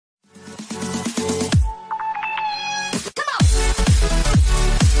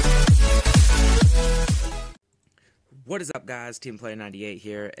What is up, guys? Team Player 98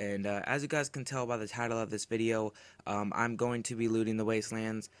 here, and as you guys can tell by the title of this video, I'm going to be looting the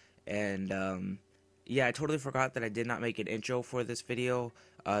wastelands. And yeah, I totally forgot that I did not make an intro for this video,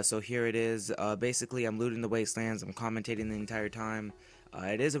 so here it is. Basically, I'm looting the wastelands. I'm commentating the entire time.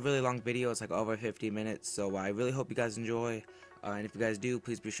 It is a really long video. It's like over 50 minutes, so I really hope you guys enjoy. And if you guys do,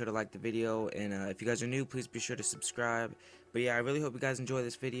 please be sure to like the video, and if you guys are new, please be sure to subscribe. But yeah, I really hope you guys enjoy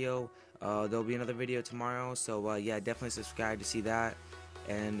this video. There'll be another video tomorrow, so yeah, definitely subscribe to see that.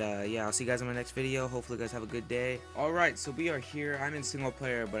 And yeah, I'll see you guys in my next video. Hopefully you guys have a good day. Alright, so we are here. I'm in single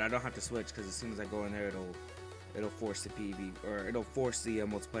player, but I don't have to switch because as soon as I go in there, it'll force the PvP, or it'll force the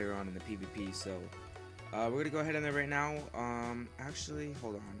multiplayer on in the PvP. So we're gonna go ahead in there right now. Actually,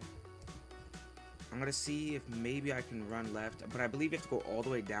 hold on. I'm gonna see if maybe I can run left, but I believe you have to go all the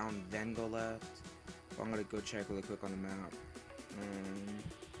way down, then go left. So I'm gonna go check really quick on the map.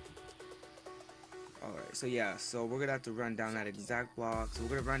 Alright, so yeah, so we're gonna have to run down that exact block. So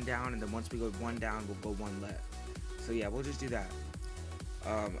we're gonna run down, and then once we go one down, we'll go one left. So yeah, we'll just do that.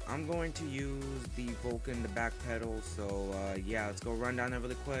 I'm going to use the Vulcan, the back pedal. So yeah, let's go run down there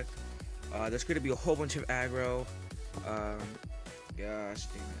really quick. There's gonna be a whole bunch of aggro. Gosh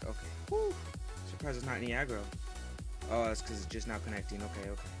dang it. Okay. Whew. Surprised there's not any aggro. Oh, that's because it's just not connecting. Okay.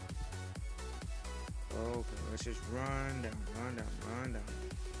 Okay, let's just run down.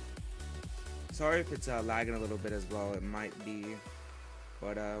 Sorry if it's lagging a little bit as well. It might be.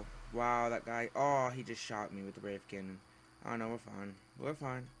 But, wow, that guy. Oh, he just shot me with the Brave Cannon. Oh, no, we're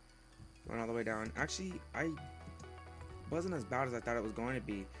fine. Run all the way down. Actually, I wasn't as bad as I thought it was going to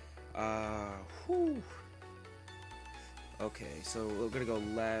be. Whew. Okay, so we're going to go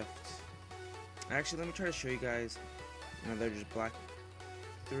left. Actually, let me try to show you guys. You know, they're just black.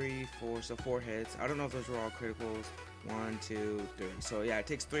 3, 4, so 4 hits. I don't know if those were all criticals. 1, 2, 3. So yeah, it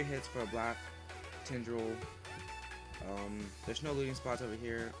takes 3 hits for a black tendril. There's no looting spots over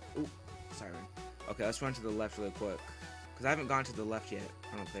here. Ooh, siren. Okay, let's run to the left really quick, because I haven't gone to the left yet,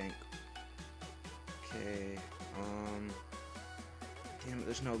 I don't think. Okay, damn it,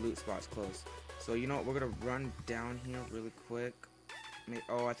 there's no loot spots close. So you know what, we're gonna run down here really quick.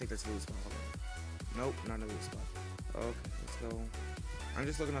 Oh, I think that's a loot spot. Nope, not a loot spot. Okay, let's go. I'm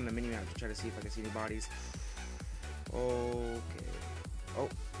just looking on the mini-map to try to see if I can see any bodies. Okay. Oh,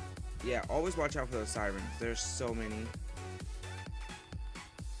 yeah, always watch out for those sirens. There's so many.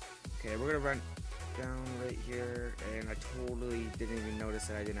 Okay, we're gonna run down right here, and I totally didn't even notice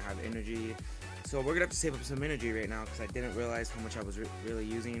that I didn't have energy. So we're gonna have to save up some energy right now, because I didn't realize how much I was really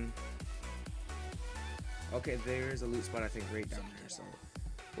using. Okay, there's a loot spot, I think, right down there, so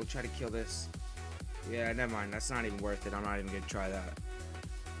we'll try to kill this. Yeah, never mind, that's not even worth it. I'm not even gonna try that.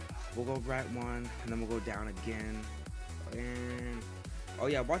 We'll go right one, and then we'll go down again. And oh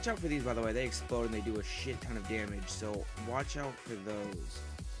yeah, watch out for these, by the way. They explode and they do a shit ton of damage, so watch out for those.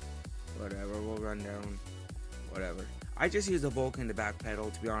 Whatever, we'll run down. Whatever. I just use the Vulcan to back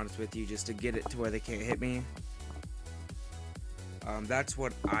pedal, to be honest with you, just to get it to where they can't hit me. That's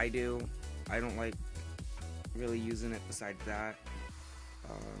what I do. I don't like really using it besides that.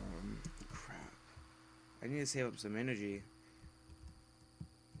 Crap. I need to save up some energy.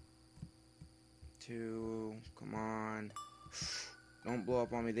 2, come on. Don't blow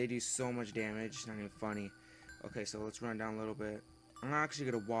up on me. They do so much damage. It's not even funny. Okay, so let's run down a little bit. I'm actually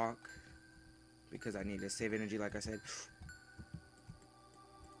gonna walk because I need to save energy, like I said.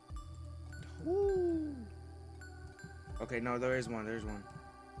 Woo. Okay, no, there's one.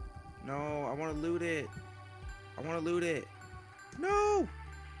 No, I want to loot it. No.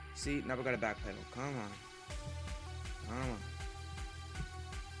 See, now we got a backpedal. Come on.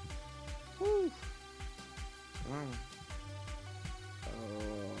 Woo. Come on.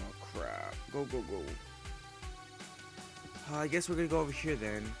 Oh, crap. Go. I guess we're gonna go over here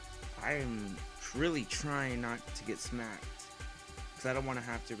then. I'm really trying not to get smacked, because I don't want to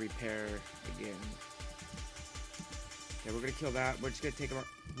have to repair again. Okay, we're gonna kill that. We're just gonna take him out.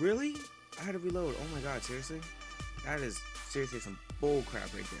 Really? I had to reload. Oh my god, seriously? That is seriously some bull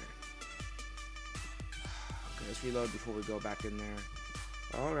crap right there. Okay, let's reload before we go back in there.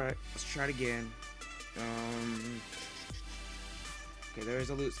 Alright, let's try it again. Okay, there is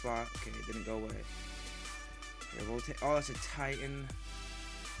a loot spot. Okay, it didn't go away. Okay, we'll take. Oh, that's a Titan.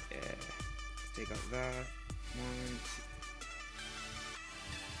 Yeah. Take out that. 1,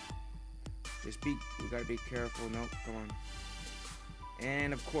 2. Just we gotta be careful. Nope, come on.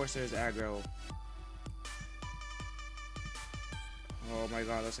 And of course, there's aggro. Oh my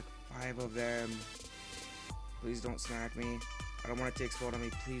god, there's like 5 of them. Please don't smack me. I don't want it to explode on me.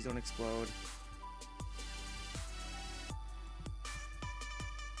 Please don't explode.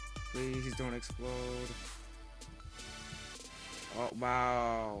 Please don't explode. Oh,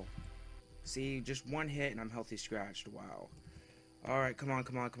 wow. See, just one hit and I'm healthy scratched. Wow. Alright, come on,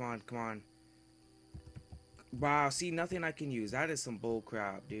 come on, come on, come on. Wow, see, nothing I can use. That is some bull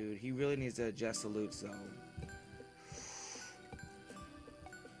crap, dude. He really needs to adjust the loot zone.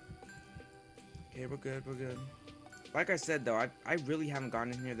 Okay, we're good, we're good. Like I said, though, I really haven't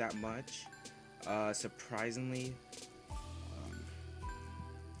gotten in here that much. Surprisingly.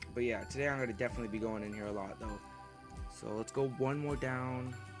 But yeah, today I'm going to definitely be going in here a lot, though. So let's go one more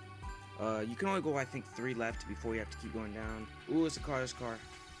down. You can only go, I think, 3 left before you have to keep going down. Ooh, it's a car, it's a car.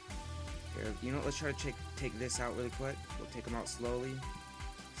 Here, you know what, let's try to take this out really quick. We'll take them out slowly,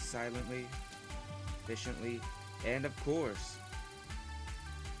 silently, efficiently, and of course.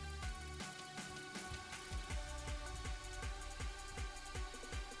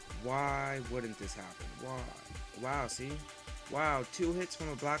 Why wouldn't this happen? Why? Wow, see? Wow, 2 hits from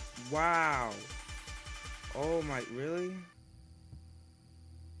a black. Wow. Oh my, really?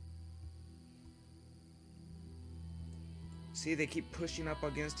 See, they keep pushing up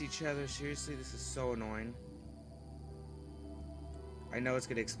against each other. Seriously, this is so annoying. I know it's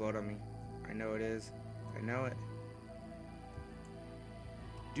gonna explode on me. I know it is. I know it.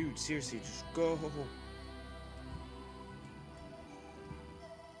 Dude, seriously, just go.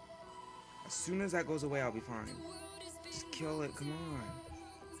 As soon as that goes away, I'll be fine. Just kill it, come on.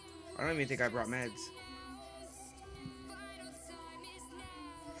 I don't even think I brought meds.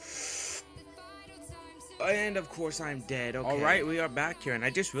 And of course I'm dead. Okay. Alright, we are back here, and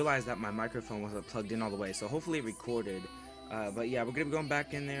I just realized that my microphone wasn't plugged in all the way, so hopefully it recorded. But yeah, we're gonna be going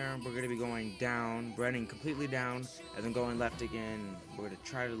back in there, we're gonna be going down, running completely down, and then going left again. We're gonna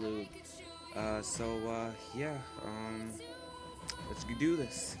try to loot. Yeah, let's do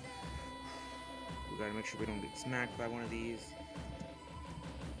this. We gotta make sure we don't get smacked by one of these.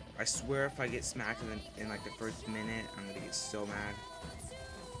 I swear if I get smacked in like the first minute, I'm gonna get so mad.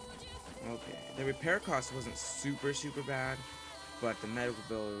 Okay, the repair cost wasn't super bad, but the medical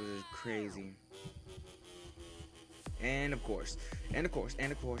bill was crazy. And of course,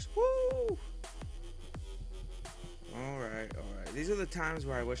 woo! Alright. These are the times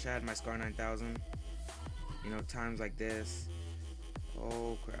where I wish I had my Scar 9000. You know, times like this.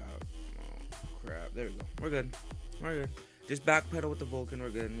 Oh crap. There we go. We're good. Just backpedal with the Vulcan, we're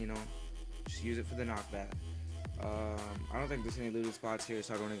good, you know. Just use it for the knockback. I don't think there's any looting spots here,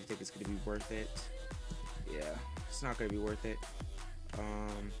 so I don't even think it's gonna be worth it. Yeah, it's not gonna be worth it.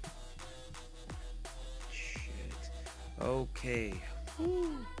 Shit. Okay.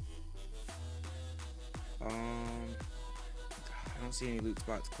 Woo. I don't see any loot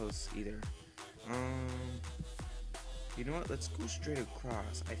spots close either. You know what? Let's go straight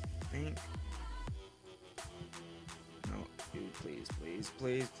across. I think. No, dude, please.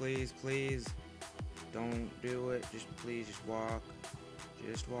 Don't do it. Please, just walk.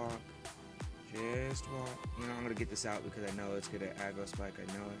 Just walk. You know, I'm gonna get this out because I know it's gonna aggro spike. I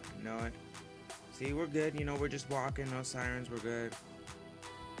know it. See, we're good. You know, we're just walking. No sirens. We're good.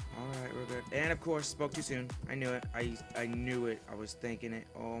 Alright, we're good. And of course, spoke too soon. I knew it. I knew it. I was thinking it.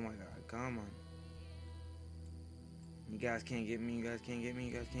 Oh my god. Come on. You guys can't get me.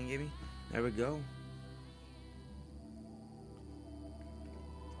 There we go.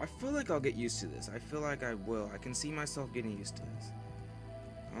 I feel like I'll get used to this. I feel like I will. I can see myself getting used to this.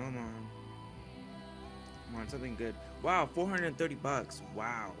 Come on, something good. Wow, 430 bucks.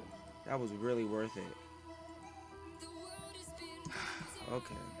 Wow. That was really worth it.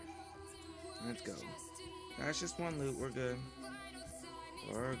 Okay. Let's go. That's just one loot. We're good.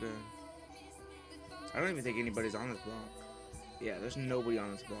 I don't even think anybody's on this block. Yeah, there's nobody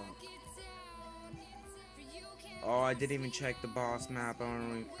on this block. Oh, I didn't even check the boss map. I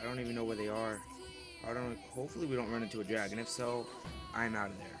don't even know where they are. Hopefully we don't run into a dragon. If so, I'm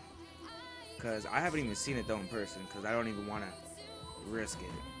out of there. Because I haven't even seen it though in person. Because I don't even want to risk it.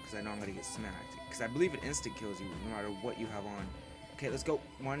 Because I know I'm going to get smacked. Because I believe it instant kills you no matter what you have on. Okay, let's go.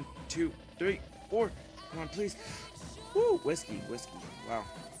 1, 2, 3, 4. Come on, please. Woo! Whiskey. Wow.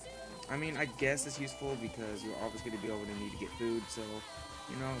 I mean, I guess it's useful because you're always going to be able to need to get food. So,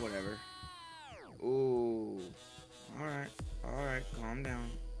 you know, whatever. Ooh. Alright, calm down.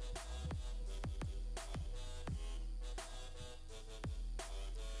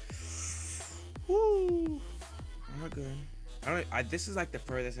 Woo. We're good. This is like the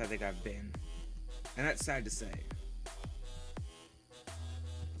furthest I think I've been. And that's sad to say.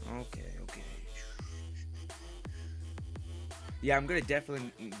 Okay. Yeah, I'm gonna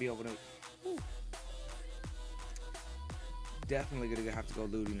definitely be able to. Whew. Definitely gonna have to go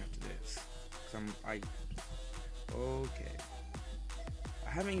looting after this. Okay. I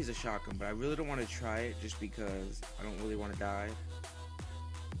haven't used a shotgun, but I really don't want to try it just because I don't really want to die.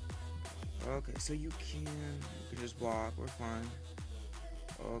 Okay, so you can just walk. We're fine.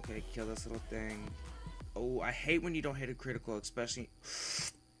 Okay, kill this little thing. Oh, I hate when you don't hit a critical, especially.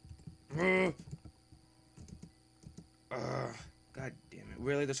 God damn it!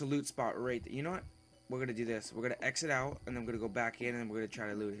 Really, there's a loot spot right there. You know what? We're gonna do this. We're gonna exit out, and then we're gonna go back in, and we're gonna try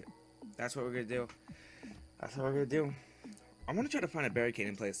to loot it. That's what we're gonna do. That's what we're gonna do. I want to try to find a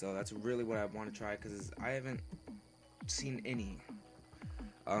barricading place though. That's really what I want to try because I haven't seen any,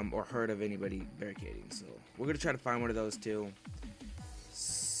 or heard of anybody barricading. So we're gonna try to find one of those too.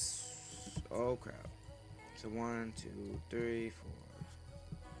 Oh crap! So 1, 2, 3, 4.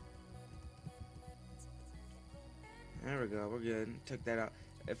 There we go. We're good. Took that out.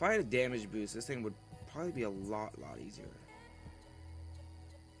 If I had a damage boost, this thing would probably be a lot easier.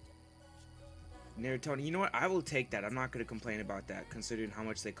 Tony, you know what? I will take that. I'm not going to complain about that, considering how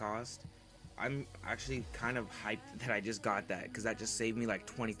much they cost. I'm actually kind of hyped that I just got that, because that just saved me like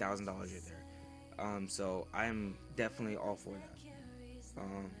 $20,000 right there. So I'm definitely all for that.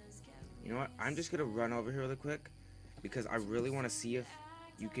 You know what? I'm just going to run over here really quick, because I really want to see if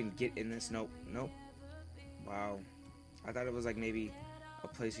you can get in this. Nope. Nope. Wow. I thought it was like maybe a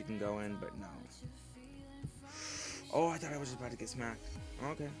place you can go in, but no. Oh, I thought I was just about to get smacked.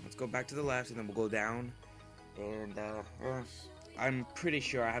 Okay, let's go back to the left, and then we'll go down. And I'm pretty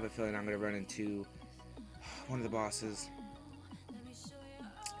sure, I have a feeling I'm going to run into one of the bosses.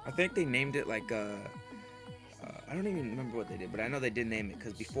 I think they named it like, I don't even remember what they did, but I know they did name it,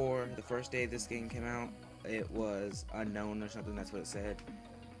 because before the first day this game came out, it was unknown or something, that's what it said.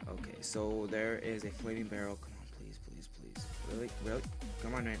 Okay, so there is a flaming barrel. Come on, please, please, please. Really? Really?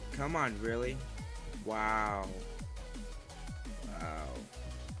 Come on, man. Come on, really? Wow. Wow.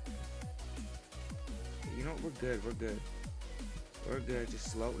 You know what? We're good. We're good. We're good.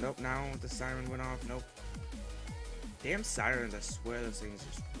 Just slow. Nope. Now the siren went off. Nope. Damn sirens. I swear those things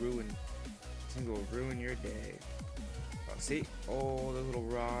just ruin. This thing will ruin your day. Oh, see? Oh, the little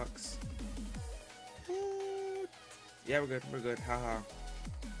rocks. Yeah, we're good. We're good. Haha.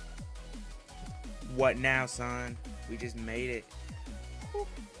 What now, son? We just made it. Woo.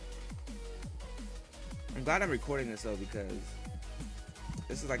 I'm glad I'm recording this though, because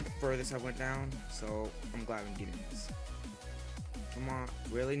this is like the furthest I went down, so I'm glad I'm getting this. Come on,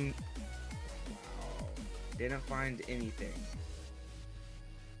 really? Wow. Didn't find anything.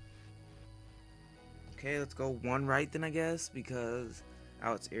 Okay, let's go one right then, I guess, because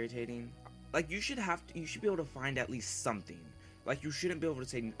oh, it's irritating. Like you should be able to find at least something. Like you shouldn't be able to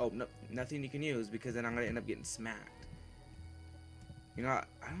say, oh no, nothing you can use, because then I'm gonna end up getting smacked. You know, I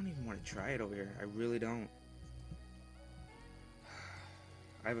don't even want to try it over here. I really don't.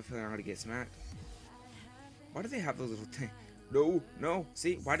 I have a feeling I'm gonna get smacked. Why do they have those little things? No, no.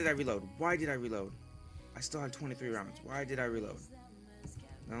 See, why did I reload? Why did I reload? I still had 23 rounds. Why did I reload?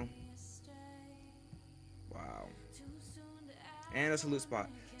 No. Wow. And there's a loot spot.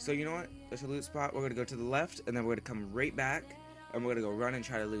 So you know what? There's a loot spot. We're gonna go to the left, and then we're gonna come right back, and we're gonna go run and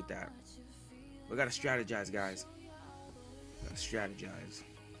try to loot that. We gotta strategize, guys. Gotta strategize.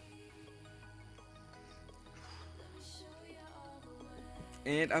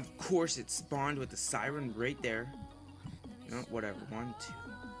 And of course, it spawned with the siren right there. No, whatever. 1, 2.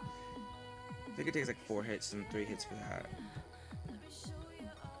 I think it takes like 4 hits and 3 hits for that.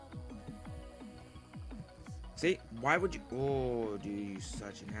 See? Why would you? Oh, dude, you're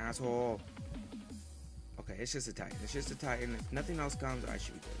such an asshole. Okay, it's just a Titan. It's just a Titan. If nothing else comes, I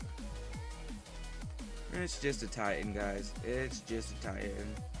should be good. It's just a Titan, guys. It's just a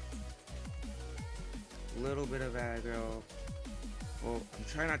Titan. Little bit of aggro. Well, I'm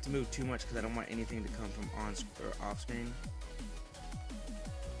trying not to move too much because I don't want anything to come from on or off screen.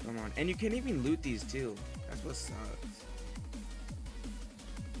 Come on, and you can even loot these too. That's what sucks.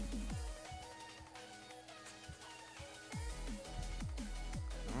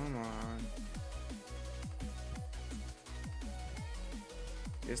 Come on.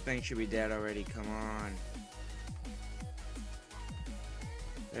 This thing should be dead already. Come on.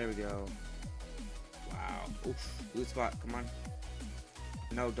 There we go. Wow. Oof. Loot spot. Come on.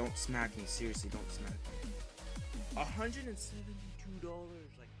 No, don't smack me. Seriously, don't smack me. $172.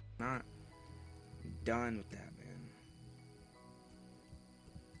 Like, not done with that, man.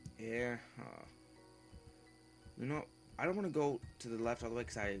 Yeah. You know, I don't want to go to the left all the way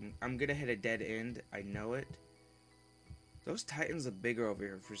because I'm gonna hit a dead end. I know it. Those Titans look bigger over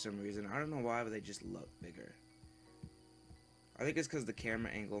here for some reason. I don't know why, but they just look bigger. I think it's because of the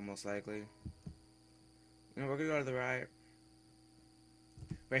camera angle, most likely. You know, we're gonna go to the right.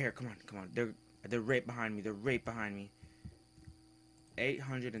 Right here, come on, come on. They're right behind me. They're right behind me.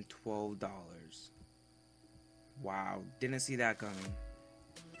 $812. Wow, didn't see that coming.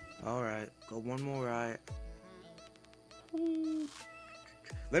 Alright, go one more right.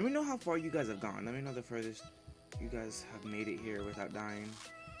 Let me know how far you guys have gone. Let me know the furthest you guys have made it here without dying.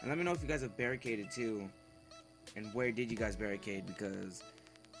 And let me know if you guys have barricaded too. And where did you guys barricade? Because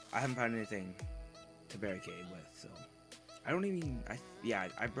I haven't found anything to barricade with. So I don't even.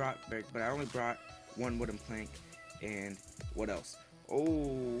 I brought but I only brought one wooden plank. And what else?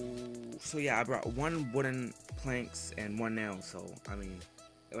 Oh, so yeah, I brought one wooden planks and one nail. So I mean,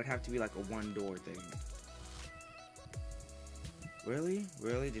 it would have to be like a one door thing. Really?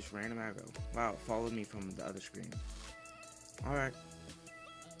 Really? Just random aggro. Wow, followed me from the other screen. Alright.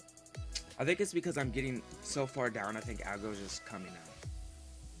 I think it's because I'm getting so far down, I think aggro's just coming out.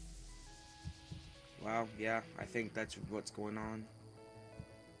 Wow, yeah, I think that's what's going on.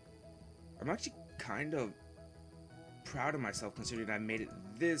 I'm actually kind of proud of myself considering I made it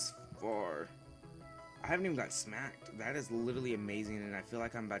this far. I haven't even got smacked. That is literally amazing, and I feel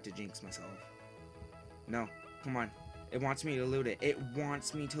like I'm about to jinx myself. No, come on. It wants me to loot it. It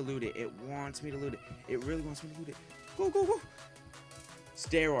wants me to loot it. It wants me to loot it. It really wants me to loot it. Go, go, go.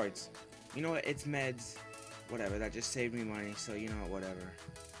 Steroids. You know what? It's meds. Whatever. That just saved me money. So, you know what? Whatever.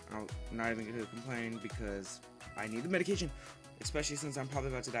 I'm not even going to complain because I need the medication. Especially since I'm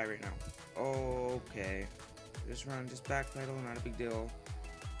probably about to die right now. Okay. Just run. Just backpedal. Not a big deal.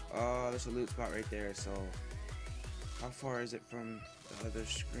 Oh, there's a loot spot right there. So, how far is it from the other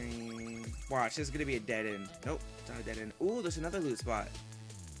screen? Watch, this is gonna be a dead end. Nope, it's not a dead end. Ooh, there's another loot spot.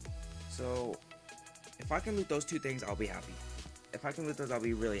 So, if I can loot those two things, I'll be happy. If I can loot those, I'll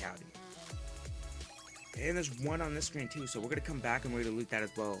be really happy. And there's one on this screen too, so we're gonna come back and we're gonna loot that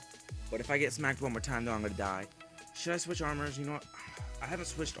as well. But if I get smacked one more time, though, I'm gonna die. Should I switch armors? You know what? I haven't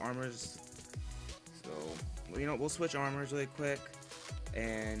switched armors. So, you know, we'll switch armors really quick.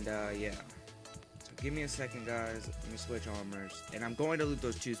 And, yeah. Give me a second, guys. Let me switch armors. And I'm going to loot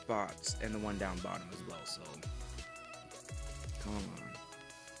those two spots and the one down bottom as well, so. Come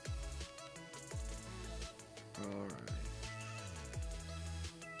on. Alright.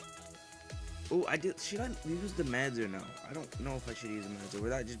 Oh, I did. Should I use the meds or no? I don't know if I should use the meds, or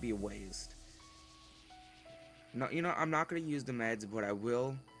would that just be a waste? No, you know, I'm not going to use the meds, but I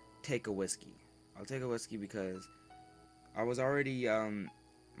will take a whiskey. I'll take a whiskey because I was already,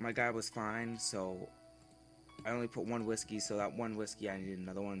 my guy was fine, so I only put one whiskey, so that one whiskey I needed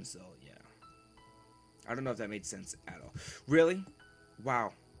another one, so yeah. I don't know if that made sense at all. Really?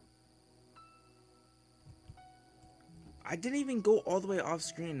 Wow. I didn't even go all the way off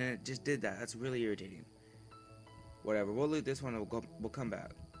screen and it just did that. That's really irritating. Whatever, we'll loot this one and we'll come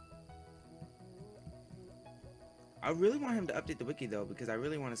back. I really want him to update the wiki though, because I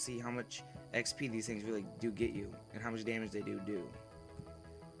really want to see how much XP these things really do get you and how much damage they do.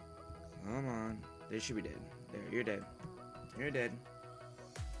 Come on. They should be dead. There, you're dead. You're dead.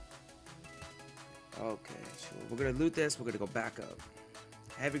 Okay, so we're gonna loot this. We're gonna go back up.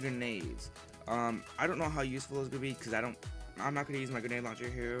 Heavy grenades. I don't know how useful it's gonna be because I'm not gonna use my grenade launcher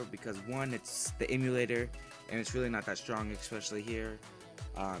here because one, it's the emulator and it's really not that strong, especially here.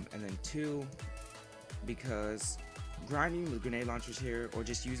 And then two, because grinding with grenade launchers here or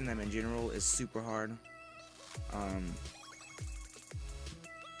just using them in general is super hard. I'm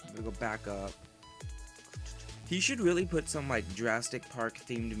gonna go back up. He should really put some like Jurassic Park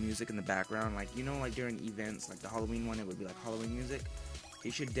themed music in the background, like, you know, like during events, like the Halloween one, it would be like Halloween music.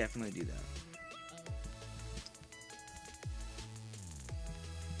 He should definitely do that.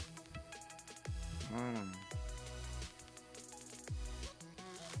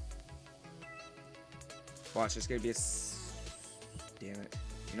 Watch, there's gonna be a damn it.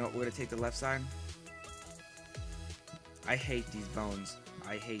 You know what, we're gonna take the left side. I hate these bones.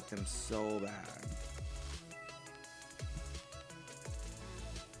 I hate them so bad.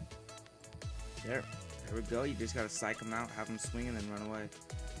 There we go. You just gotta psych them out, have them swing, and then run away.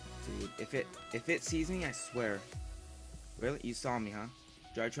 Dude, if it sees me, I swear. Really? You saw me, huh?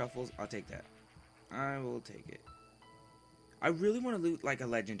 Dry truffles, I'll take that. I will take it. I really want to loot like a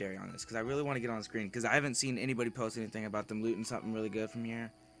legendary on this, because I really want to get on the screen, because I haven't seen anybody post anything about them looting something really good from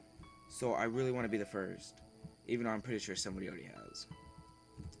here. So I really want to be the first, even though I'm pretty sure somebody already has.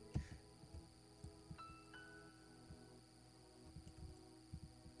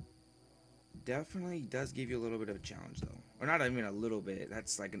 Definitely does give you a little bit of a challenge, though. Or not even a little bit.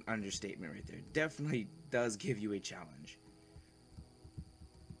 That's like an understatement right there. Definitely does give you a challenge.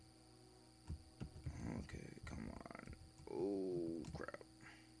 Okay, come on. Oh, crap.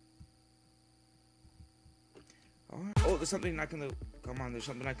 Alright. Oh, there's something I can loot. Come on, there's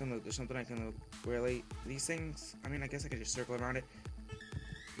something I can loot. There's something I can loot. Really? These things? I mean, I guess I could just circle around it.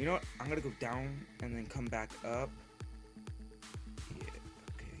 You know what? I'm gonna go down and then come back up. Yeah,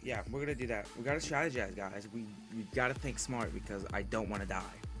 okay. Yeah, we're gonna do that. We gotta strategize, guys. We gotta think smart because I don't want to die.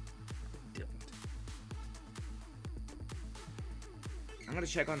 I'm gonna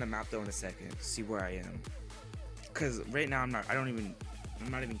check on the map though in a second to see where I am. Cause right now I'm not even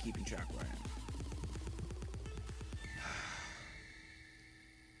keeping track where I am.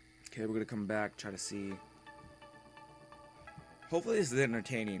 Okay, we're gonna come back, try to see. Hopefully this is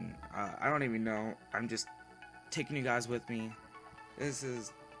entertaining. I don't even know. I'm just taking you guys with me. This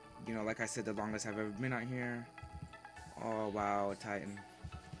is, you know, like I said, the longest I've ever been out here. Oh wow, a Titan.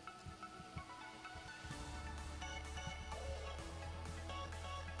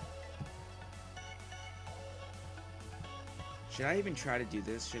 Should I even try to do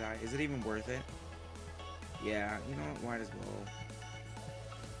this? Should I? Is it even worth it? Yeah, you know what? Might as well.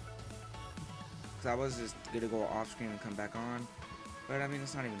 Because I was just gonna go off screen and come back on. But I mean,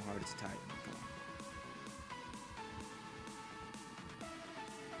 it's not even hard. It's a Titan. Come on.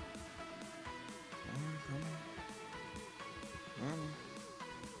 Come on. Come on.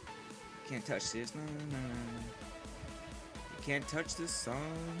 Can't touch this. No, no, no, no. You can't touch this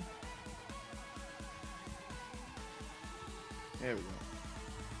song. There we go.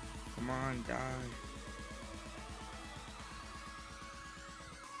 Come on, die.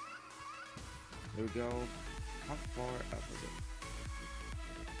 There we go. How far up is it?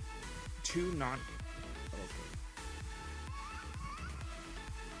 2 not. Okay.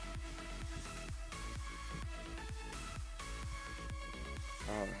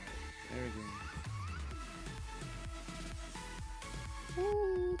 Alright. There we go.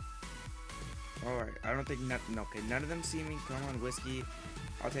 Woo. Alright. I don't think nothing. Okay. None of them see me. Come on, whiskey.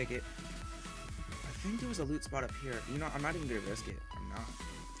 I'll take it. I think there was a loot spot up here. You know, I'm not even gonna risk it. I'm not.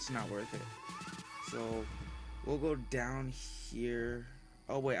 It's not worth it. So we'll go down here.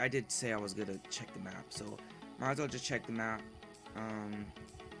 Oh wait, I did say I was gonna check the map, so might as well just check the map.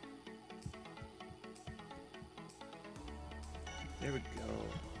 There we go.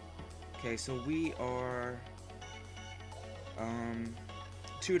 Okay, so we are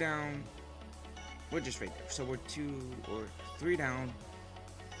 2 down. We're just right there. So we're 2 or 3 down,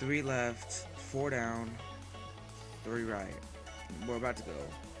 3 left, 4 down, 3 right. We're about to go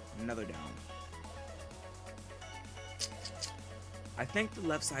another down. I think the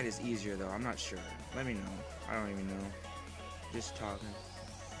left side is easier though. I'm not sure. Let me know. I don't even know. Just talking.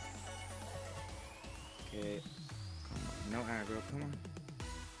 Okay. Come on. No aggro. Come on.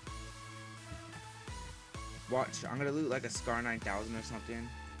 Watch. I'm gonna loot like a Scar 9000 or something.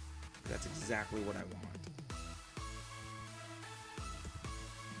 That's exactly what I want.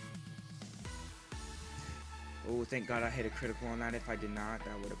 Oh, thank God I hit a critical on that. If I did not,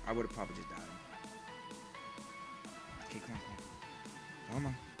 I would have probably just died. Okay, come on, come on. Come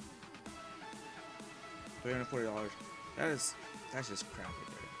on. $340. That's just crap right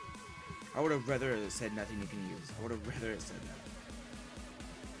there. I would have rather it said nothing you can use. I would have rather it said that.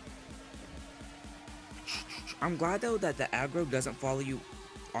 I'm glad though that the aggro doesn't follow you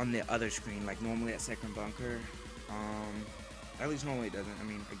on the other screen like normally at second bunker. At least normally it doesn't. I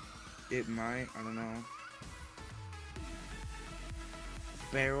mean, it might. I don't know.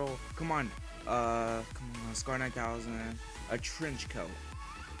 Barrel. Come on. Come on. Scar 9000. A trench coat.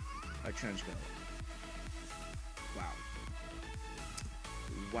 A trench coat. Wow.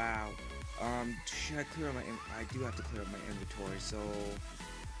 Wow. Should I clear up my? I do have to clear up my inventory. So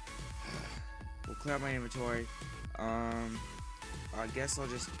we'll clear up my inventory. I guess I'll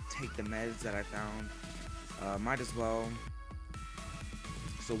just take the meds that I found. Might as well.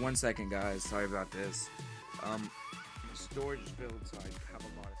 So 1 second, guys. Sorry about this. Storage is filled, so I have a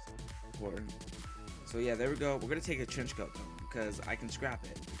lot of stuff important. So yeah, there we go. We're gonna take a trench coat though, because I can scrap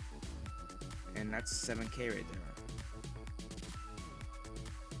it, and that's 7K right there.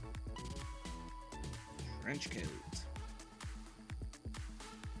 Trench coat.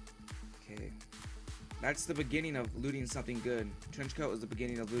 Okay, that's the beginning of looting something good. Trench coat is the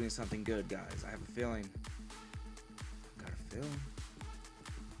beginning of looting something good, guys. I have a feeling. Got a feeling.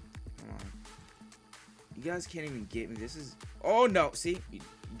 Come on. You guys can't even get me. This is. Oh no! See,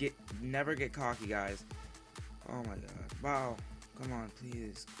 never get cocky, guys. Oh my God! Wow! Come on,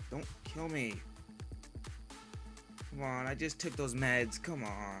 please, don't kill me. Come on! I just took those meds. Come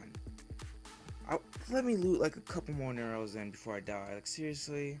on. Let me loot like a couple more arrows in before I die. Like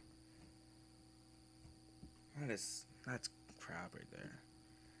seriously. That's crap right there.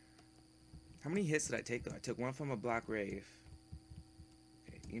 How many hits did I take though? I took one from a Black Wraith.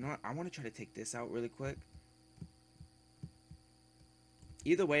 Okay, you know what? I want to try to take this out really quick.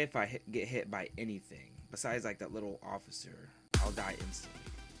 Either way, if I get hit by anything, besides like that little officer, I'll die instantly.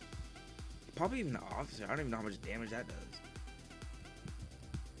 Probably even the officer. I don't even know how much damage that does.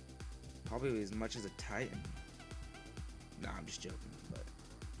 Probably as much as a Titan. Nah, I'm just joking. But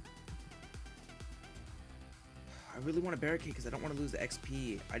I really want to barricade because I don't want to lose the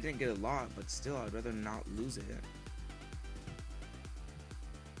XP. I didn't get a lot, but still, I'd rather not lose it.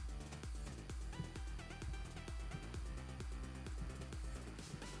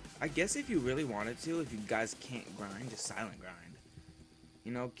 I guess if you really wanted to, if you guys can't grind, just silent grind.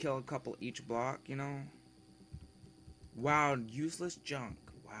 You know, kill a couple each block, you know? Wow, useless junk.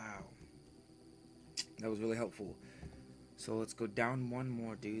 Wow. That was really helpful. So let's go down one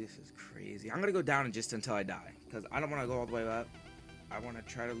more, dude. This is crazy. I'm gonna go down just until I die, because I don't want to go all the way up. I want to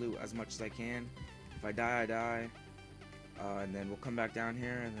try to loot as much as I can. If I die, I die. And then we'll come back down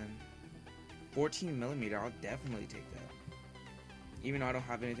here, and then 14mm, I'll definitely take that. Even though I don't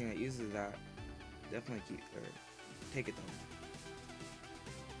have anything that uses that, definitely take it though.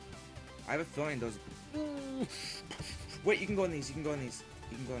 I have a feeling those. Wait, you can go in these. You can go in these.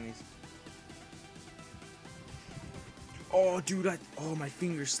 You can go in these. Oh, dude! Oh, my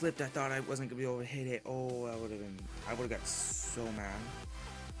finger slipped. I thought I wasn't gonna be able to hit it. Oh, I would have got so mad.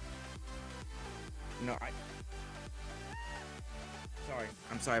 No, Sorry.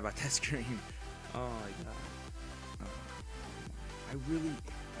 I'm sorry about that scream. Oh my god.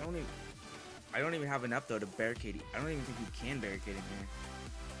 I don't even have enough though to barricade. I don't even think you can barricade in here.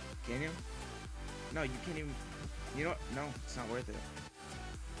 Can you? No, you can't even. You know what? No, it's not worth it.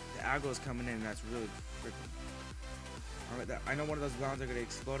 The aggro is coming in, and that's really freaking. Alright, I know one of those bombs are gonna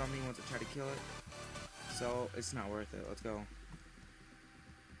explode on me once I try to kill it. So it's not worth it. Let's go.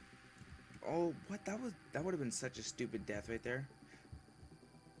 Oh, what? That would have been such a stupid death right there.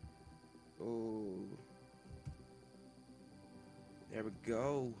 Oh. There we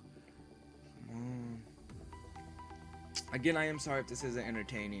go. Come on. Again, I am sorry if this isn't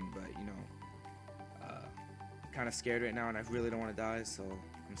entertaining, but you know, kind of scared right now, and I really don't want to die. So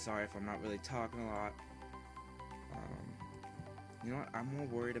I'm sorry if I'm not really talking a lot. You know what? I'm more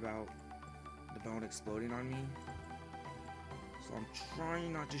worried about the bone exploding on me. So I'm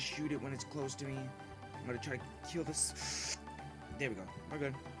trying not to shoot it when it's close to me. I'm gonna try to kill this. There we go. We're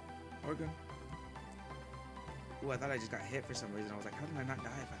good. We're good. Ooh, I thought I just got hit for some reason. I was like, how did I not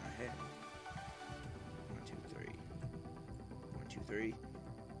die if I got hit? 1, 2, 3. 1, 2, 3.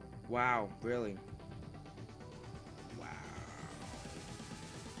 Wow, really? Wow.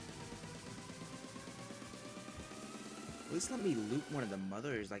 At least let me loot one of the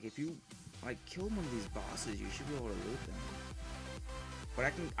mothers. Like, if you, like, kill one of these bosses, you should be able to loot them.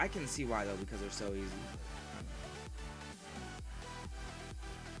 But I can see why, though, because they're so easy.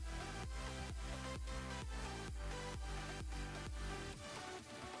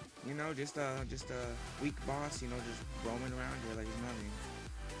 You know, just a weak boss, you know, just roaming around here like he's nothing.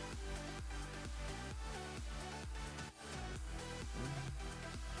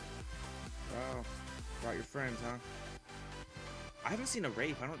 Wow, brought your friends, huh? I haven't seen a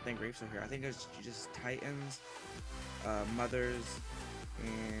Wraith. I don't think Wraiths are here. I think it's just Titans, Mothers,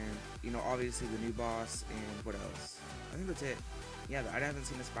 and, you know, obviously the new boss, and what else? I think that's it. Yeah, I haven't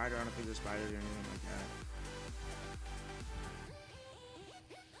seen a spider. I don't think there's spiders or anything like that.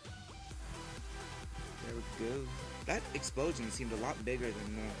 There we go. That explosion seemed a lot bigger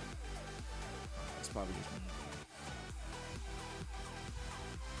than normal. It's probably just me.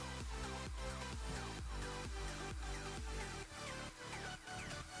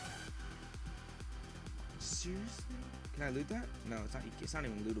 Seriously? Can I loot that? No, it's not. It's not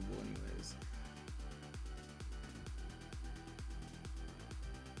even lootable, anyways.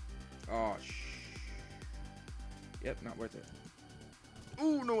 Oh, Yep, not worth it.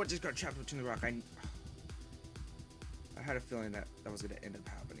 Oh no! I just got trapped between the rock. I had a feeling that was gonna end up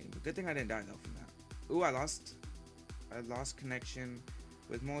happening. But good thing I didn't die though from that. Ooh, I lost connection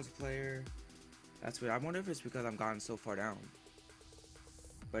with multiplayer. That's weird. I wonder if it's because I'm gotten so far down.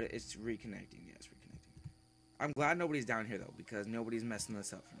 But it's reconnecting. Yes, reconnecting. I'm glad nobody's down here though, because nobody's messing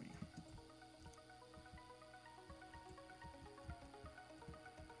this up for me.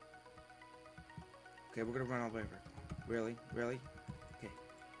 Okay, we're gonna run all the way over. Really? Really? Okay.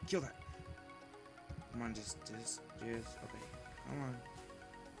 Kill that. Come on, just, okay. Come on.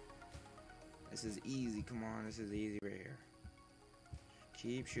 This is easy, come on, this is easy right here.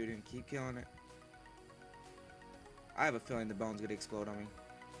 Keep shooting, keep killing it. I have a feeling the bone's gonna explode on me.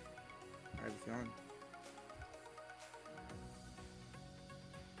 I have a feeling.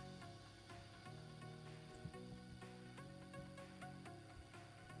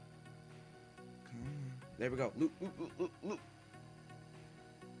 Come on. There we go. Loot, loot, loot, loot, loot.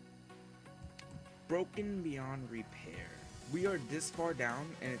 Broken beyond repair. We are this far down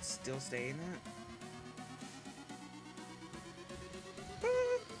and it's still staying that.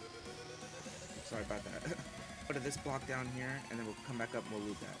 Sorry about that. Go to this block down here and then we'll come back up and we'll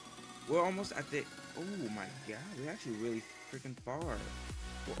loot that. We're almost at the, oh my god, we're actually really freaking far.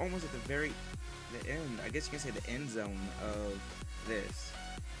 We're almost at the end. I guess you can say the end zone of this.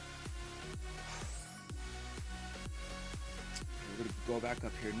 We're gonna go back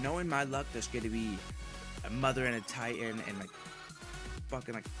up here. Knowing my luck, there's gonna be a mother and a titan and like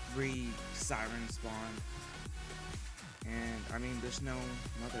fucking like 3 sirens spawn. And I mean, there's no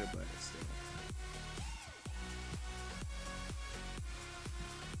mother, but still.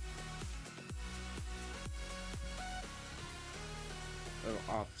 Little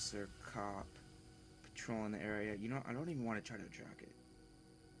officer, cop, patrolling the area. You know, I don't even want to try to track it.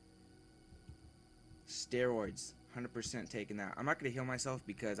 Steroids, 100% taking that. I'm not going to heal myself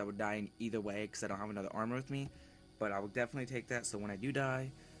because I would die in either way because I don't have another armor with me. But I will definitely take that, so when I do die,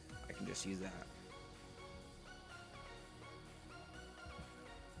 I can just use that.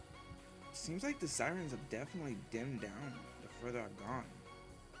 Seems like the sirens have definitely dimmed down the further I've gone.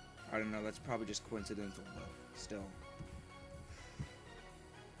 I don't know, that's probably just coincidental, but still.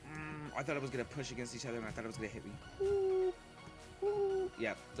 I thought I was going to push against each other and I thought it was going to hit me. Woo, woo.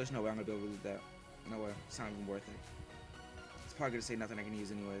 Yeah, there's no way I'm going to be able to loot that. No way. It's not even worth it. It's probably going to say nothing I can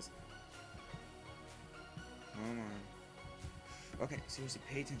use anyways. Come on. Okay, seriously,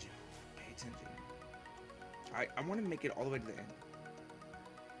 pay attention. Pay attention. I want to make it all the way to the end.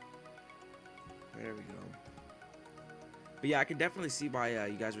 There we go. But yeah, I can definitely see why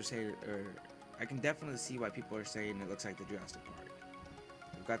you guys were saying, or I can definitely see why people are saying it looks like the Jurassic Park.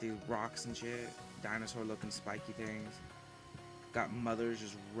 We've got these rocks and shit, dinosaur looking spiky things. Got mothers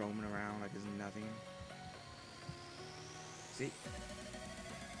just roaming around like it's nothing. See?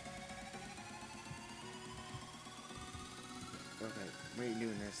 Okay, we ain't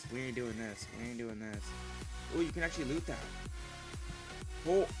doing this. We ain't doing this. We ain't doing this. Oh, you can actually loot that.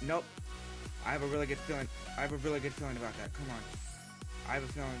 Oh, nope. I have a really good feeling. I have a really good feeling about that. Come on. I have a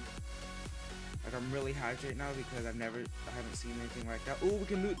feeling. Like I'm really hyped right now because I haven't seen anything like that. Oh, we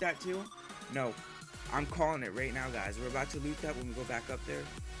can loot that too? No. I'm calling it right now, guys. We're about to loot that when we go back up there.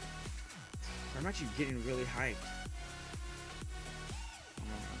 I'm actually getting really hyped.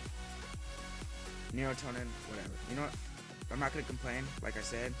 Neurotonin, whatever. You know what? I'm not gonna complain, like I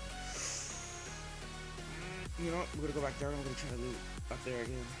said. You know what? We're gonna go back there and we're gonna try to loot up there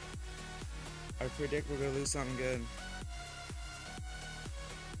again. I predict we're gonna lose something good.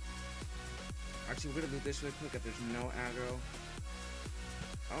 Actually, we're gonna loot this really quick if there's no aggro.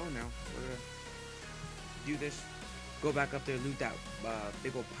 Oh no, we're gonna do this. Go back up there, loot that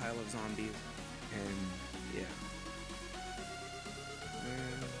big old pile of zombies, and yeah.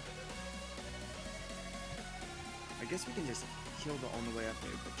 I guess we can just kill the on the way up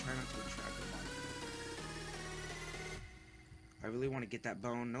there, but try not to attract them. I really want to get that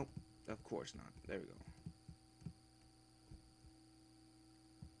bone. Nope, of course not. There we go.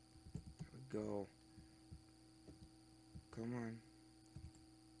 There we go. Come on.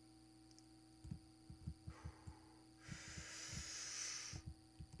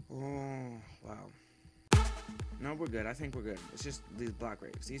 Oh, wow. No, we're good. I think we're good. It's just these black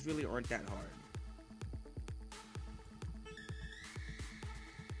rapes. These really aren't that hard.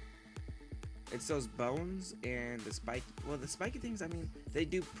 It's those bones and the spiky. Well, the spiky things, I mean, they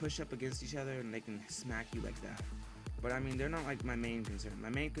do push up against each other and they can smack you like that. But I mean, they're not like my main concern. My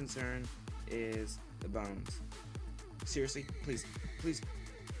main concern is the bones. Seriously, please, please.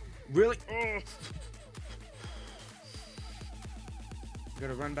 Really? Oh.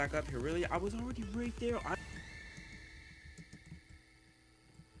 Gotta run back up here. Really? I was already right there. Come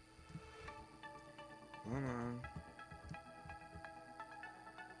on.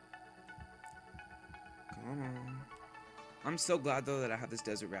 Come on. I'm so glad though that I have this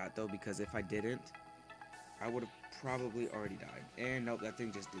desert rat though, because if I didn't, I would have probably already died. And nope, that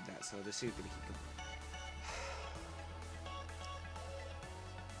thing just did that. So this is gonna keep going.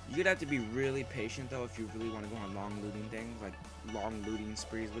 You'd have to be really patient though if you really want to go on long looting things, like long looting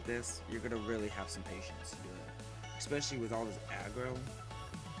sprees with this. You're gonna really have some patience to do it, especially with all this aggro.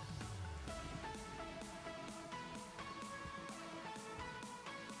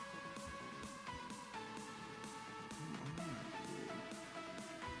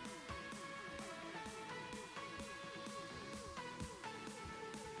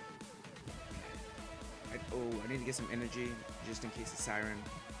 I need to get some energy just in case the siren.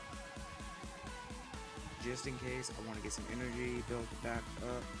 Just in case, I want to get some energy, build it back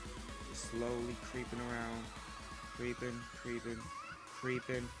up, just slowly creeping around, creeping, creeping,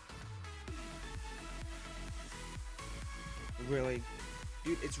 creeping. Really?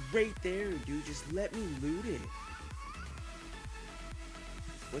 Dude, it's right there, dude. Just let me loot it.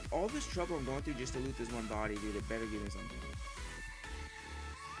 With all this trouble I'm going through just to loot this one body, dude, it better give me something.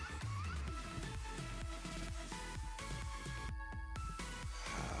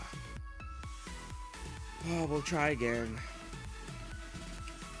 Oh, we'll try again.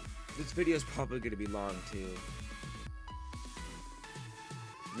 This video is probably going to be long, too.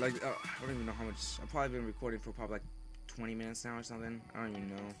 Like, I don't even know how much. I've probably been recording for probably like 20 minutes now or something. I don't even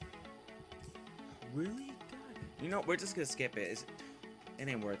know. Really? God. You know, we're just going to skip it. It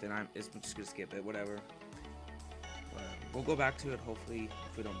ain't worth it. It's just going to skip it. Whatever. We'll go back to it, hopefully,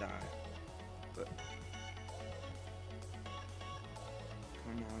 if we don't die. But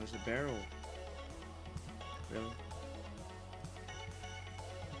come on, there's a barrel. Really?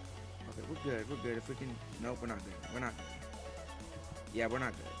 Okay, we're good. We're good. If we can... Nope, we're not good. We're not good. Yeah, we're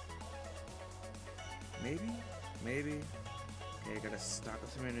not good. Maybe? Maybe? Okay, gotta stock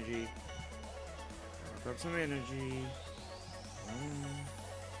up some energy. Stock up some energy.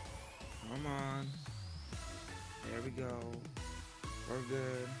 Come on. There we go. We're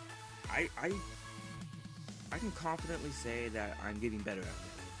good. I can confidently say that I'm getting better at it.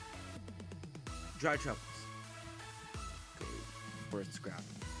 Dry truffles. Okay, worth scrapping.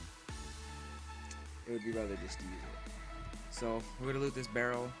 It would be rather just to use it. So we're gonna loot this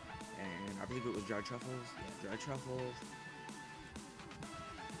barrel, and I believe it was dried truffles. Yeah, dried truffles.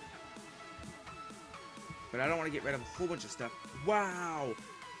 But I don't want to get rid of a whole bunch of stuff. Wow.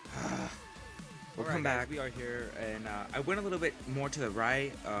 We'll come back. We are here, and I went a little bit more to the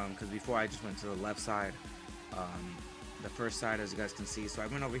right because before I just went to the left side, the first side, as you guys can see. So I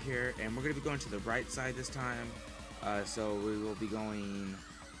went over here, and we're gonna be going to the right side this time. So we will be going.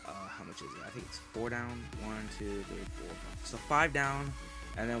 How much is it? I think it's 4 down. 1, 2, 3, 4. So 5 down,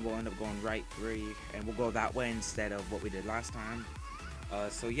 and then we'll end up going right 3, and we'll go that way instead of what we did last time.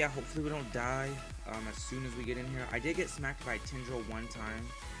 So yeah, hopefully we don't die as soon as we get in here. I did get smacked by a tendril one time.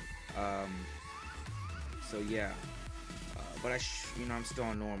 So yeah, but I'm still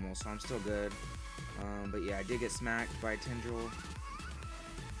on normal, so I'm still good. But yeah, I did get smacked by a tendril.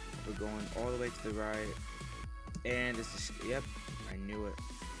 We're going all the way to the right, and this is, yep, I knew it.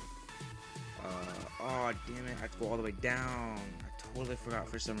 Oh damn it, I have to go all the way down. I totally forgot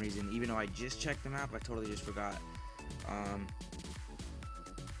for some reason, even though I just checked the map, I totally just forgot.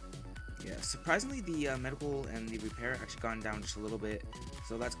 Yeah, surprisingly the medical and the repair actually gone down just a little bit,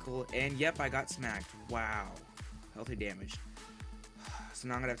 so that's cool. And yep, I got smacked. Wow, healthy damage. So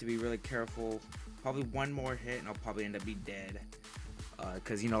now I'm gonna have to be really careful. Probably one more hit and I'll probably end up being dead,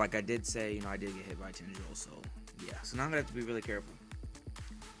 because like I did say, I did get hit by a tendril. So yeah, so now I'm gonna have to be really careful.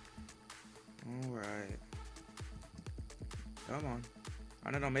 Alright, come on.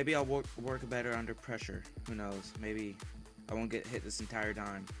 I don't know, maybe I'll work better under pressure. Who knows, maybe I won't get hit this entire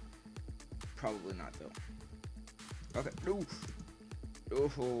time. Probably not though. Okay. Oof.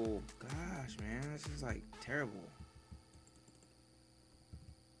 Oh gosh, man, this is like terrible.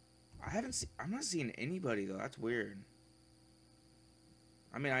 I'm not seeing anybody though. That's weird.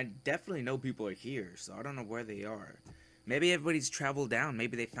 I mean, I definitely know people are here, so I don't know where they are. Maybe everybody's traveled down.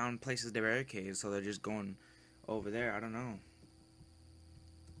 Maybe they found places to barricade, so they're just going over there. I don't know.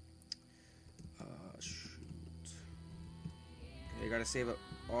 Shoot. Okay, gotta save up.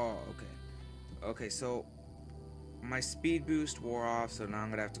 Oh, okay. Okay, so my speed boost wore off, so now I'm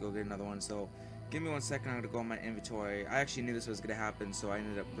gonna have to go get another one. So give me 1 second. I'm gonna go on my inventory. I actually knew this was gonna happen, so I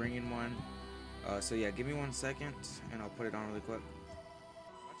ended up bringing one. So yeah, give me 1 second, and I'll put it on really quick.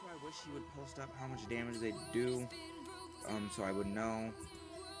 That's why I wish you would post up how much damage they do, so I would know.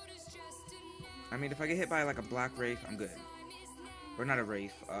 I mean, if I get hit by like a black wraith, I'm good. Or not a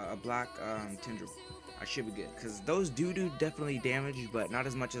wraith, a black tendril, I should be good, because those do definitely damage, but not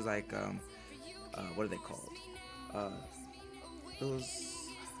as much as like what are they called? Those.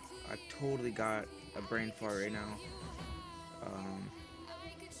 I totally got a brain fart right now.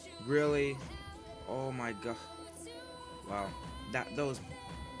 Really? Oh my god! Wow, those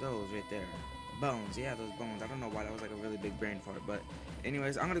right there, bones. Yeah, those bones. I don't know why that was like a really big brain fart, but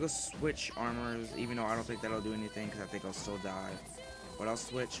anyways, I'm gonna go switch armors, even though I don't think that'll do anything, because I think I'll still die. But I'll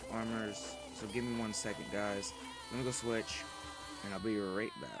switch armors. So give me 1 second, guys. Let me go switch, and I'll be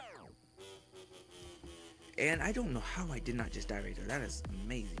right back. And I don't know how I did not just die right there. That is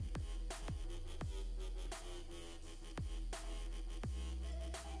amazing.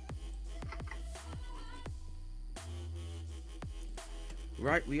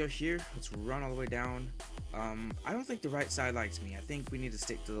 Right, we are here. Let's run all the way down. I don't think the right side likes me. I think we need to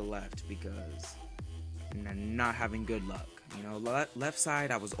stick to the left because I'm not having good luck. Left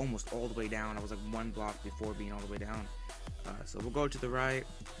side, I was almost all the way down. I was like 1 block before being all the way down. So we'll go to the right.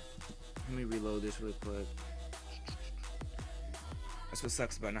 Let me reload this really quick. That's what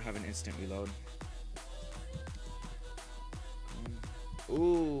sucks about not having instant reload.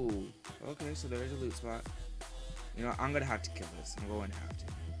 Ooh. Okay, so there is a loot spot. You know, I'm gonna have to kill this. I'm going to have to.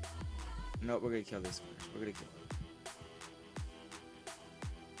 Nope, we're gonna kill this first. We're gonna kill it.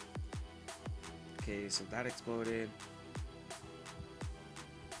 Okay, so that exploded.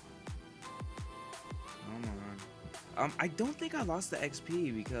 Come on. I don't think I lost the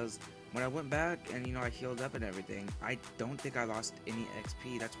XP because when I went back and, you know, I healed up and everything, I don't think I lost any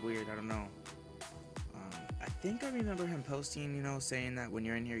XP. That's weird. I don't know. I think I remember him posting, you know, saying that when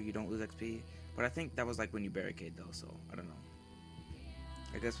you're in here, you don't lose XP. But I think that was like when you barricade, though, so I don't know.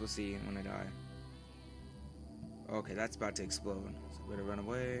 I guess we'll see when I die. Okay, that's about to explode. So better run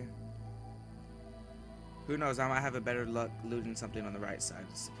away. Who knows? I might have a better luck looting something on the right side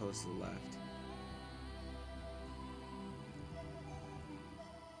as opposed to the left.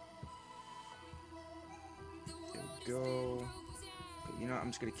 There we go. You know, I'm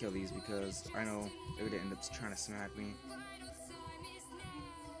just gonna kill these because I know they're gonna end up trying to smack me.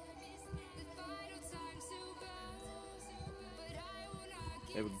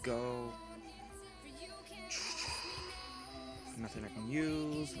 There we go. Nothing I can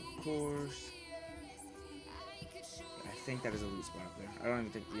use, of course. I think that is a loot spot up there. I don't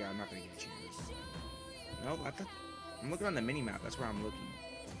even think. Yeah, I'm not gonna get a chance. Nope. I'm looking on the mini map. That's where I'm looking.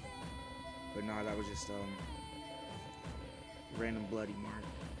 But no, that was just random bloody mark.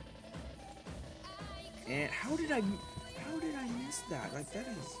 And how did I miss that? Like, that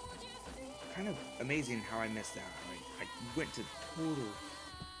is kind of amazing how I missed that. Like, I went to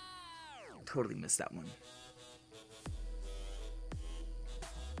totally missed that one.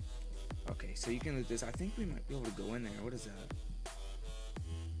 Okay, so you can loot this. I think we might be able to go in there. What is that?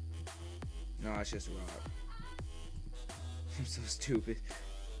 No, it's just a rock. I'm so stupid.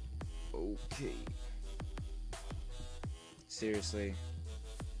 Okay. Seriously.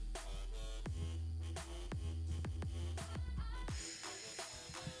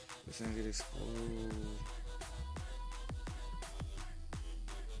 This thing's gonna explode.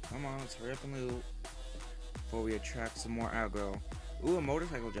 Come on, let's hurry up and loot before we attract some more aggro. Ooh, a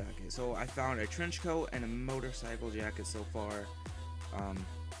motorcycle jacket. So I found a trench coat and a motorcycle jacket so far. So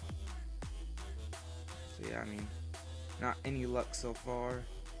yeah, I mean, not any luck so far.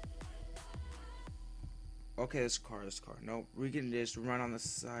 Okay, this car. Nope, we can just run on the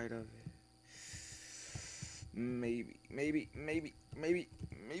side of it. Maybe.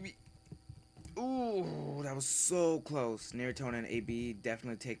 Ooh, that was so close. Neartone and AB,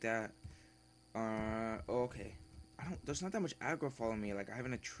 definitely take that. Okay. There's not that much aggro following me. Like, I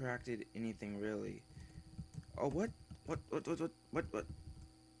haven't attracted anything really. Oh, what? What?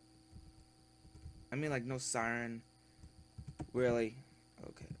 I mean, like, no siren. Really?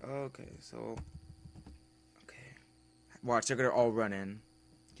 Okay, so. Okay. Watch, they're gonna all run in.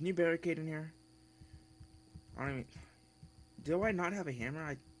 Can you barricade in here? I don't even. Do I not have a hammer?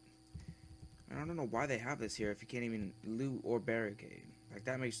 I don't know why they have this here if you can't even loot or barricade. Like,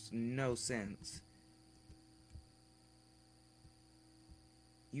 that makes no sense.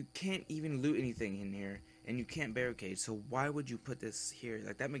 You can't even loot anything in here, and you can't barricade, so why would you put this here?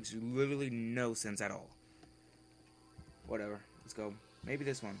 Like, that makes literally no sense at all. Whatever, let's go. Maybe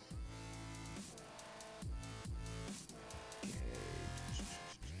this one. Okay.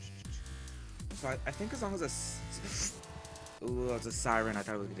 So I think as long as ooh, it's a siren, I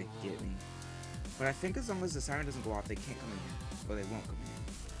thought it was gonna get me. But I think as long as the siren doesn't go off, they can't come in here. Or they won't come in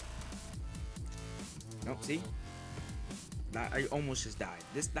here. Nope, see? I almost just died.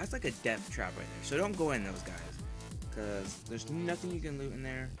 That's like a death trap right there. So don't go in those guys, because there's nothing you can loot in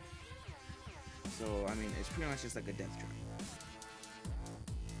there. So I mean, it's pretty much just like a death trap.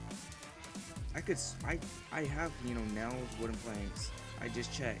 I have, you know, nails, wooden planks. I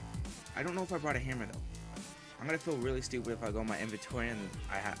just checked. I don't know if I brought a hammer though. I'm gonna feel really stupid if I go in my inventory and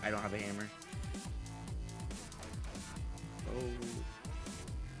I don't have a hammer. Oh.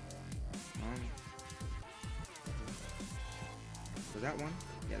 Was that one?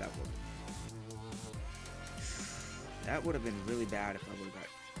 Yeah, that would. That would have been really bad if I would have got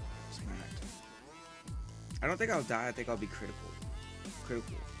smacked. I don't think I'll die. I think I'll be critical.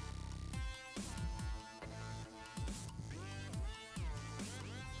 Critical.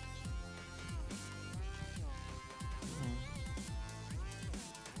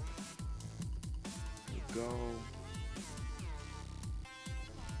 There we go.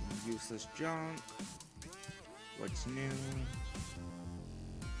 Useless junk. What's new?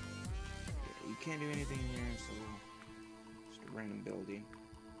 You can't do anything in here, so just a random building.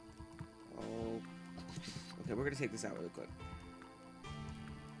 Oh, okay, Okay, we're gonna take this out really quick.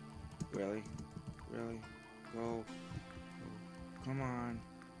 Really? Really? Go. Come on.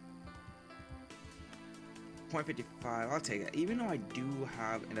 0.55. I'll take it. Even though I do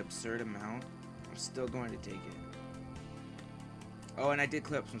have an absurd amount, I'm still going to take it. Oh, and I did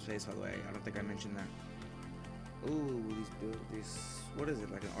clear up some space, by the way. I don't think I mentioned that. Ooh, these. What is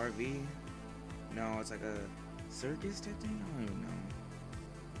it? Like an RV? No, it's like a circus type thing. I don't even know.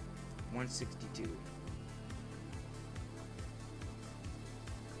 162.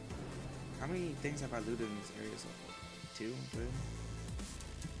 How many things have I looted in this area so far? 2, 3.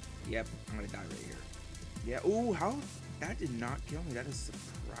 Yep, I'm gonna die right here. Yeah. Ooh, how? That did not kill me. That is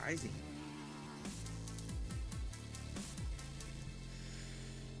surprising.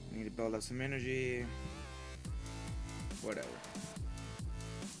 Need to build up some energy. Whatever.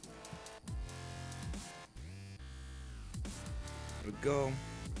 There we go.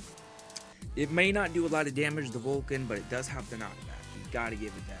 It may not do a lot of damage to the Vulcan, but it does have to knock back. You gotta give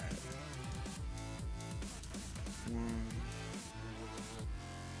it that.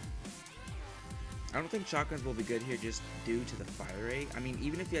 I don't think shotguns will be good here just due to the fire rate. I mean,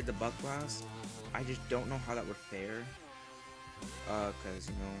 even if you had the buck blast, I just don't know how that would fare. Cause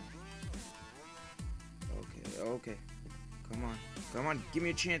you know. Okay. Come on, give me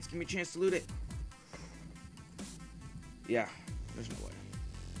a chance to loot it. Yeah, there's no way.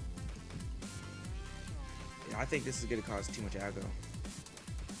 Yeah, I think this is gonna cause too much aggro.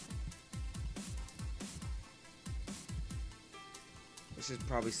 This is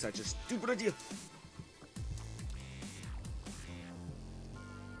probably such a stupid idea.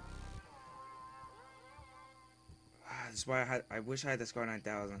 That's why I wish I had the Scar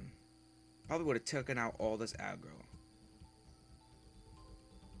 9000. Probably would have taken out all this aggro.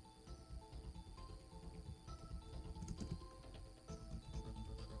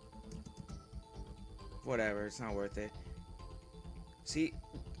 Whatever, it's not worth it. See?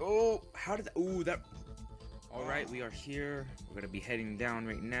 Oh, how did that? Ooh, that. Alright, we are here. We're going to be heading down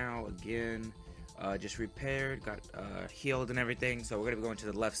right now again. Just repaired, got healed and everything. So we're going to be going to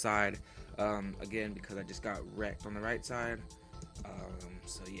the left side again because I just got wrecked on the right side.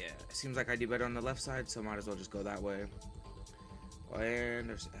 So yeah, it seems like I do better on the left side, so might as well just go that way. And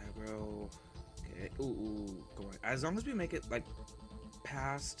there's aggro. Okay, ooh, go on. As long as we make it like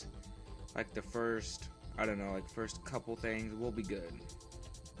past like the first, I don't know, like first couple things, we'll be good.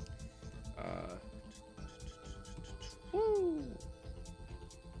 Woo!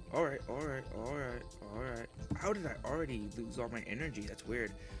 Alright. How did I already lose all my energy? That's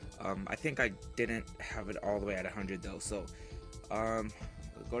weird. I think I didn't have it all the way at 100 though, so we'll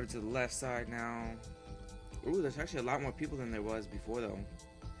go to the left side now. Ooh, there's actually a lot more people than there was before though.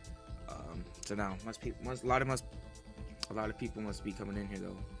 So now a lot of people must be coming in here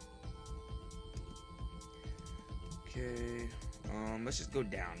though. Okay, let's just go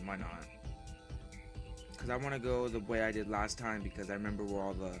down. Why not? Because I want to go the way I did last time because I remember where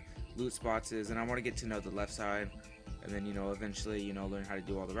all the loot spots is, and I want to get to know the left side, and then, you know, eventually, you know, learn how to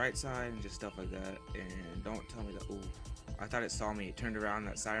do all the right side and just stuff like that. And don't tell me that. Ooh, I thought it saw me. It turned around,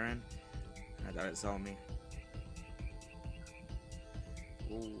 that siren, and I thought it saw me.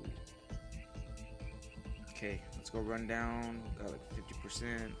 Ooh. Okay, let's go run down. Got like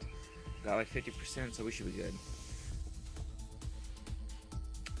 50%. Got like 50%, so we should be good.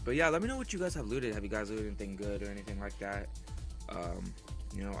 But yeah, let me know what you guys have looted. Have you guys looted anything good or anything like that?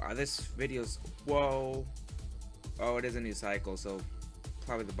 You know, this video's, whoa. Oh, it is a new cycle, so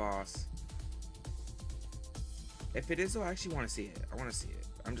probably the boss. If it is though, I actually want to see it. I want to see it.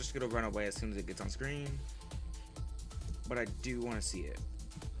 I'm just gonna run away as soon as it gets on screen. But I do want to see it.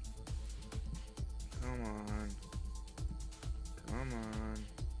 Come on.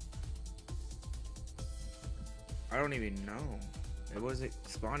 I don't even know. It wasn't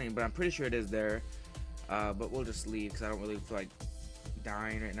spawning, but I'm pretty sure it is there. But we'll just leave because I don't really feel like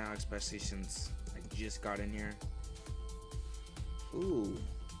dying right now, especially since I just got in here. Ooh.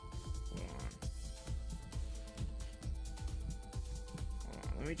 Hold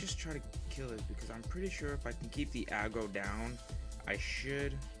on. Let me just try to kill it because I'm pretty sure if I can keep the aggro down, I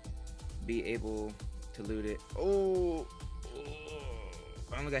should be able to loot it. Oh.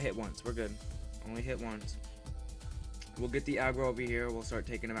 I only got hit once. We're good. Only hit once. We'll get the aggro over here. We'll start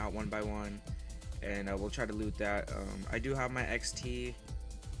taking them out one by one, and we'll try to loot that. I do have my XT,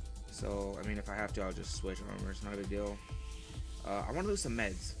 so I mean, if I have to, I'll just switch armor. It's not a big deal. I want to lose some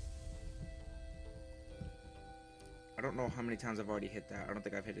meds. I don't know how many times I've already hit that. I don't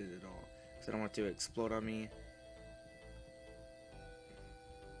think I've hit it at all, because I don't want it to explode on me.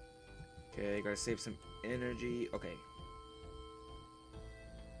 Okay, gotta save some energy. Okay.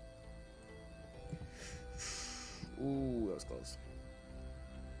 was close.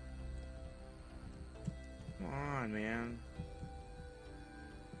 Come on, man.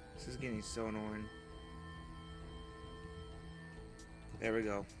 This is getting so annoying. There we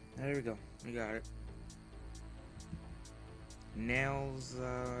go. There we go. We got it. Nails,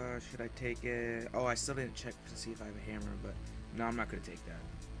 should I take it? Oh, I still didn't check to see if I have a hammer, but no, I'm not gonna take that.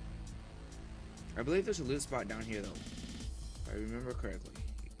 I believe there's a loot spot down here, though, if I remember correctly.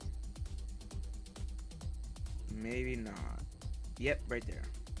 Maybe not. Yep, right there.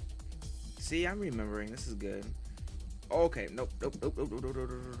 See, I'm remembering. This is good. Okay, nope. I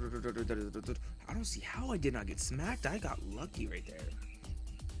don't see how I did not get smacked. I got lucky right there.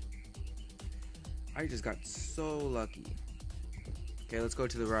 I just got so lucky. Okay, let's go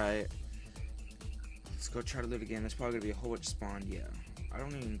to the right. Let's go try to loot again. There's probably gonna be a whole bunch spawned. Yeah, I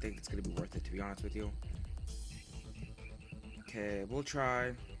don't even think it's gonna be worth it, to be honest with you. Okay, we'll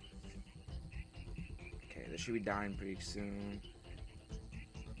try. Okay, they should be dying pretty soon.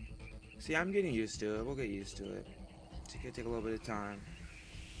 See, I'm getting used to it. We'll get used to it. It's gonna take a little bit of time.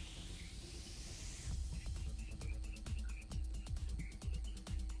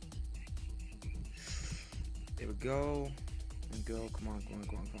 There we go. Go, come on.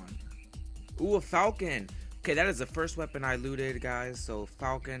 Ooh, a falcon. Okay, that is the first weapon I looted, guys. So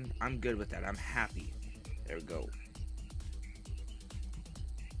falcon, I'm good with that. I'm happy. There we go.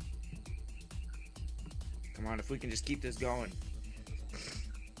 Come on, if we can just keep this going.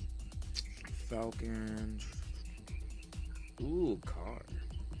 Falcon. Ooh, car.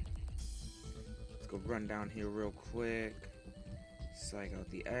 Let's go run down here real quick. Psych out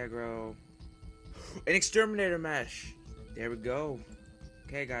the aggro. An exterminator mesh. There we go.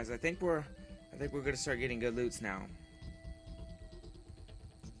 Okay, guys, I think we're gonna start getting good loots now.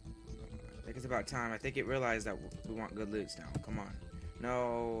 I think it's about time. I think it realized that we want good loots now. Come on.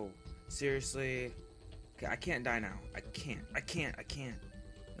 No, seriously. Okay, I can't die now. I can't.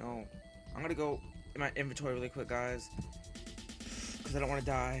 No, I'm gonna go in my inventory really quick, guys, because I don't want to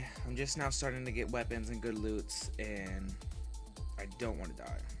die. I'm just now starting to get weapons and good loots, and I don't want to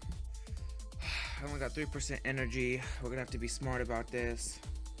die. I only got 3% energy. We're gonna have to be smart about this.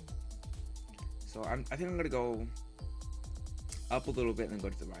 So I think I'm gonna go up a little bit and then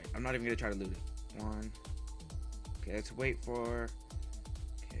go to the right. I'm not even gonna try to loot it. One. Okay, let's wait for.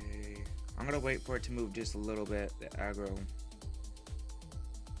 Okay, I'm gonna wait for it to move just a little bit. The aggro.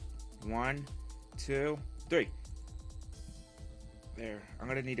 1, 2, 3. There. I'm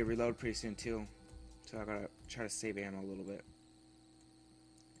gonna need to reload pretty soon too. So I gotta try to save ammo a little bit.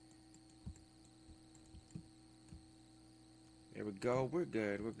 There we go. We're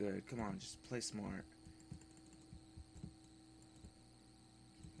good. Come on, just play smart.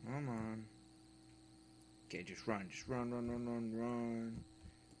 Come on. Okay, just run. Run.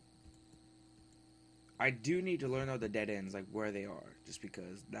 I do need to learn though the dead ends, like where they are, just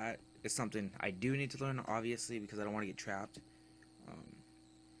because that is something I do need to learn, obviously, because I don't want to get trapped.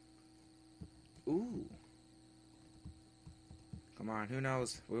 Ooh. Come on, who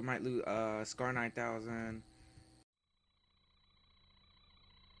knows? We might loot Scar 9000.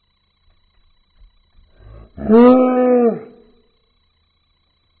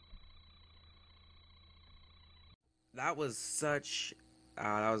 That was such,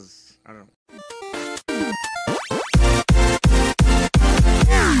 I don't know.